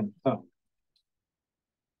medium term.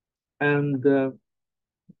 And of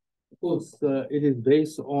course, it is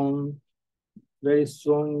based on very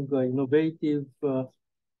strong innovative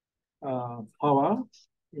power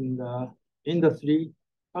in the industry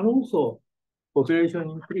and also population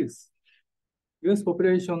increase. U.S.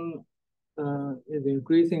 population is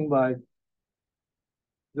increasing by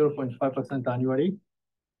 0.5% annually.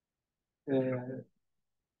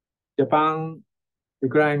 Japan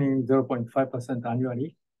declining 0.5%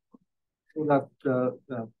 annually. So that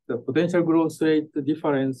the potential growth rate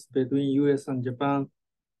difference between U.S. and Japan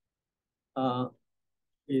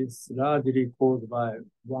is largely caused by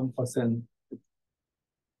 1%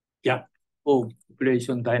 gap of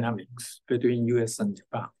population dynamics between U.S. and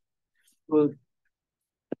Japan. So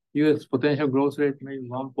U.S. potential growth rate may be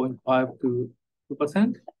 1.5 to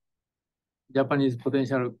 2%. Japanese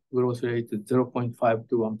potential growth rate is 0.5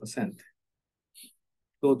 to 1%.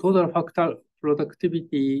 So total factor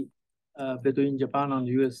productivity between Japan and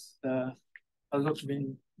US has not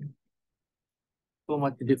been so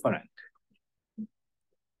much different.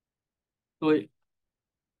 So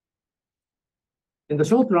in the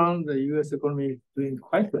short run, the US economy is doing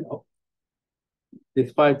quite well,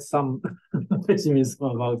 despite some pessimism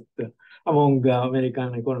about among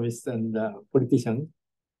American economists and politicians.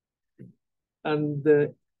 And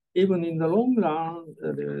even in the long run,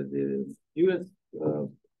 the US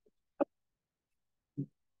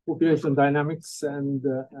population dynamics and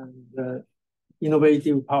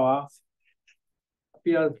innovative power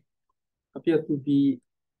appear to be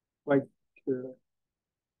quite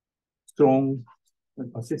strong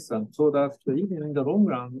and persistent, so that even in the long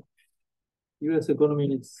run, U.S.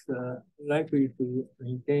 economy is likely to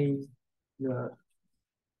maintain the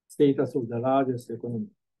status of the largest economy.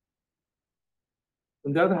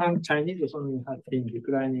 On the other hand, Chinese economy has been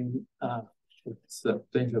declining its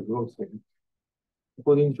potential growth rate.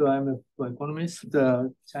 According to IMF economists,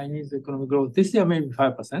 the Chinese economic growth this year may be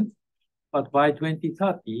 5%, but by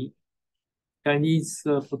 2030, Chinese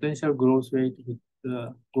potential growth rate would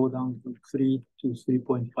go down to 3 to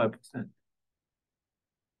 3.5%.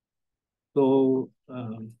 So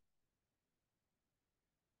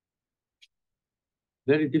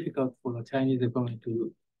very difficult for the Chinese economy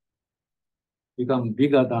to become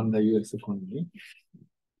bigger than the US economy.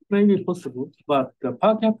 It may be possible, but per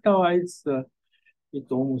capita wise,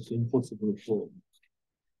 it's almost impossible for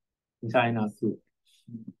China to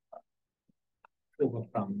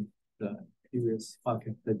overcome the US per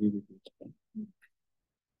capita GDP.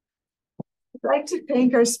 I'd like to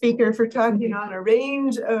thank our speaker for talking on a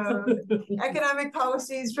range of economic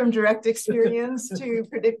policies from direct experience to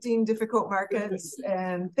predicting difficult markets.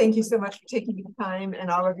 And thank you so much for taking the time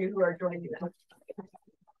and all of you who are joining us.